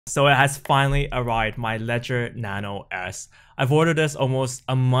So it has finally arrived, my Ledger Nano S. I've ordered this almost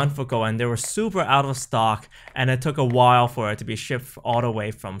a month ago and they were super out of stock and it took a while for it to be shipped all the way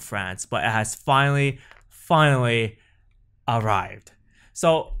from France, but it has finally arrived.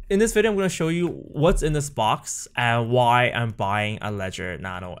 So in this video, I'm going to show you what's in this box and why I'm buying a Ledger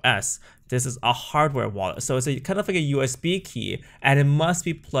Nano S. This is a hardware wallet, so it's kind of like a USB key, and it must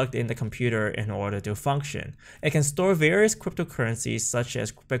be plugged in the computer in order to function. It can store various cryptocurrencies such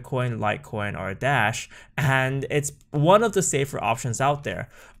as Bitcoin, Litecoin, or Dash, and it's one of the safer options out there.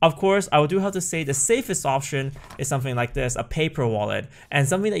 Of course, I do have to say the safest option is something like this, a paper wallet, and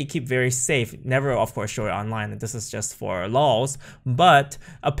something that you keep very safe. Never, of course, show it online, and this is just for lols, but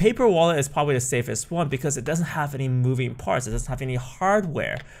a paper wallet is probably the safest one because it doesn't have any moving parts, it doesn't have any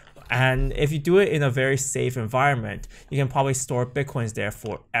hardware. And if you do it in a very safe environment, you can probably store Bitcoins there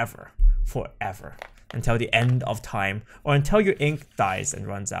forever, until the end of time, or until your ink dies and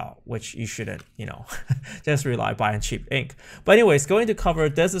runs out, which you shouldn't, just rely buying cheap ink. But anyways, going to cover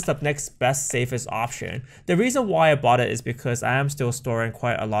this is the next best, safest option. The reason why I bought it is because I am still storing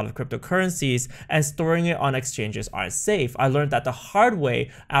quite a lot of cryptocurrencies, and storing it on exchanges aren't safe. I learned that the hard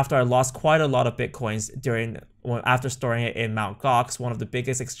way after I lost quite a lot of Bitcoins after storing it in Mt. Gox, one of the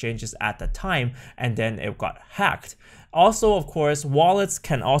biggest exchanges at the time, and then it got hacked. Also, of course, wallets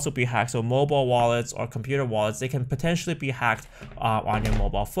can also be hacked. So mobile wallets or computer wallets, they can potentially be hacked on your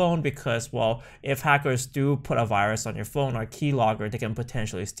mobile phone because, well, if hackers do put a virus on your phone or keylogger, they can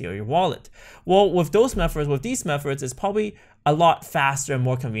potentially steal your wallet. Well, with these methods, it's probably a lot faster and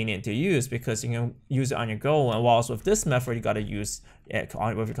more convenient to use because you can use it on your go. And whilst with this method, you got to use it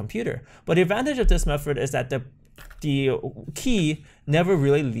with your computer. But the advantage of this method is that the key never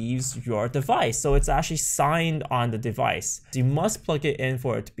really leaves your device, so it's actually signed on the device. You must plug it in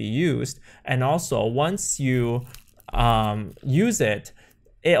for it to be used, and also once you use it,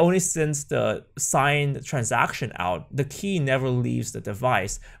 it only sends the signed transaction out. The key never leaves the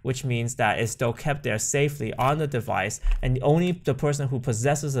device, which means that it's still kept there safely on the device, and only the person who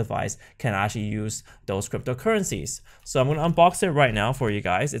possesses the device can actually use those cryptocurrencies. So I'm going to unbox it right now for you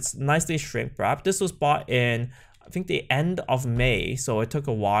guys. It's nicely shrink wrapped. This was bought in, I think, the end of May, so it took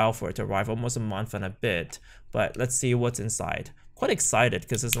a while for it to arrive, almost a month and a bit. But let's see what's inside. Quite excited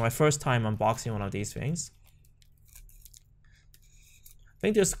because this is my first time unboxing one of these things. I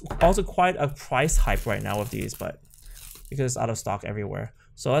think there's also quite a price hype right now with these, but because it's out of stock everywhere.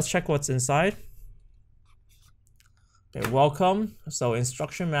 So let's check what's inside. Okay, welcome. So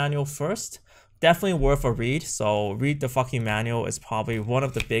instruction manual first. Definitely worth a read. So read the fucking manual is probably one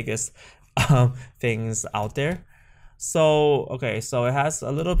of the biggest things out there. So okay, so it has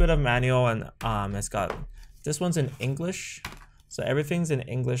a little bit of manual, and it's got, this one's in English. So everything's in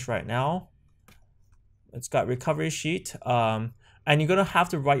English right now. It's got recovery sheet. And you're gonna have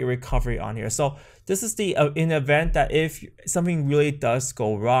to write your recovery on here. So this is the in the event that if something really does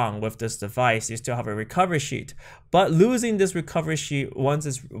go wrong with this device, you still have a recovery sheet. But losing this recovery sheet once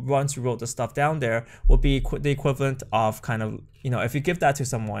you wrote the stuff down there will be the equivalent of kind of, if you give that to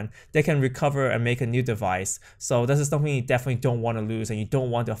someone, they can recover and make a new device. So this is something you definitely don't want to lose, and you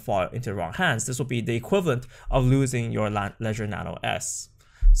don't want to fall into the wrong hands. This will be the equivalent of losing your Ledger Nano S.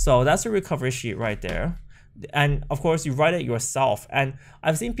 So that's a recovery sheet right there. And of course you write it yourself, and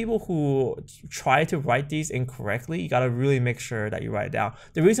I've seen people who try to write these incorrectly. You got to really make sure that you write it down.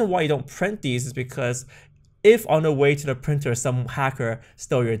 The reason why you don't print these is because if on the way to the printer some hacker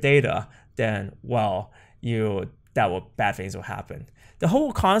stole your data, then well, bad things will happen. The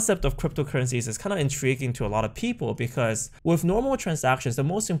whole concept of cryptocurrencies is kind of intriguing to a lot of people because with normal transactions, the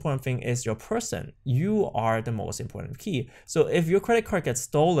most important thing is your person. You are the most important key. So if your credit card gets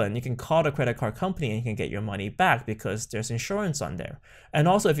stolen, you can call the credit card company and you can get your money back because there's insurance on there. And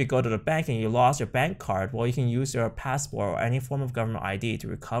also if you go to the bank and you lost your bank card, well, you can use your passport or any form of government ID to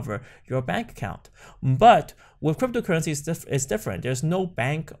recover your bank account. But with cryptocurrencies, it's different. There's no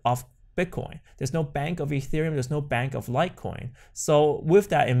bank of Bitcoin. There's no bank of Ethereum. There's no bank of Litecoin. So with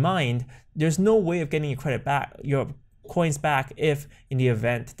that in mind, there's no way of getting your credit back, your coins back, if in the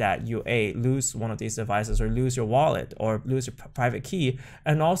event that you lose one of these devices or lose your wallet or lose your private key.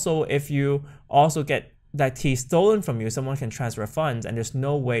 And also if you also get that key stolen from you, someone can transfer funds, and there's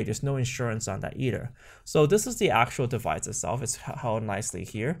no insurance on that either. So this is the actual device itself. It's held nicely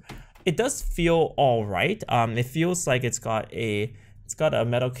here. It does feel all right. It feels like it's got a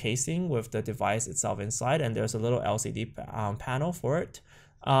metal casing with the device itself inside, and there's a little LCD panel for it.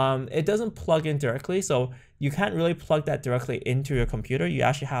 It doesn't plug in directly, so you can't really plug that directly into your computer. You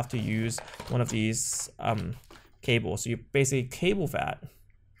actually have to use one of these cables. So you basically cable that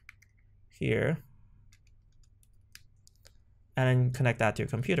here, and then connect that to your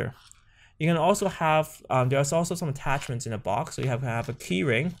computer. You can also have, there's also some attachments in the box. So you can have a key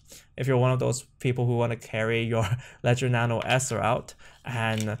ring if you're one of those people who want to carry your Ledger Nano S out.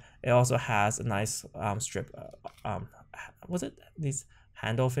 And it also has a nice strip, was it these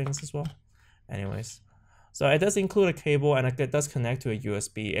handle things as well? Anyways, so it does include a cable and it does connect to a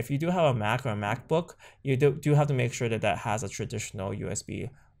USB. If you do have a Mac or a MacBook, you do have to make sure that that has a traditional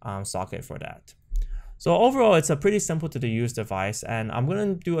USB socket for that. So overall, it's a pretty simple to use device, and I'm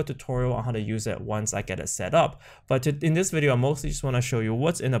going to do a tutorial on how to use it once I get it set up. But in this video, I mostly just want to show you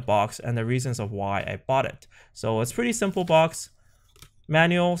what's in the box and the reasons of why I bought it. So it's pretty simple box,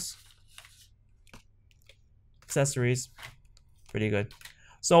 manuals, accessories, pretty good.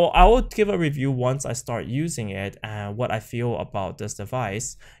 So I will give a review once I start using it and what I feel about this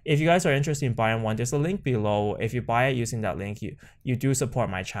device. If you guys are interested in buying one, there's a link below. If you buy it using that link, you do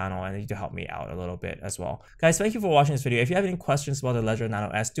support my channel and you do help me out a little bit as well. Guys, thank you for watching this video. If you have any questions about the Ledger Nano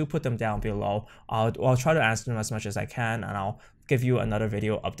S, do put them down below. I'll try to answer them as much as I can, and I'll give you another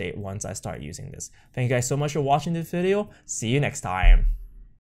video update once I start using this. Thank you guys so much for watching this video. See you next time.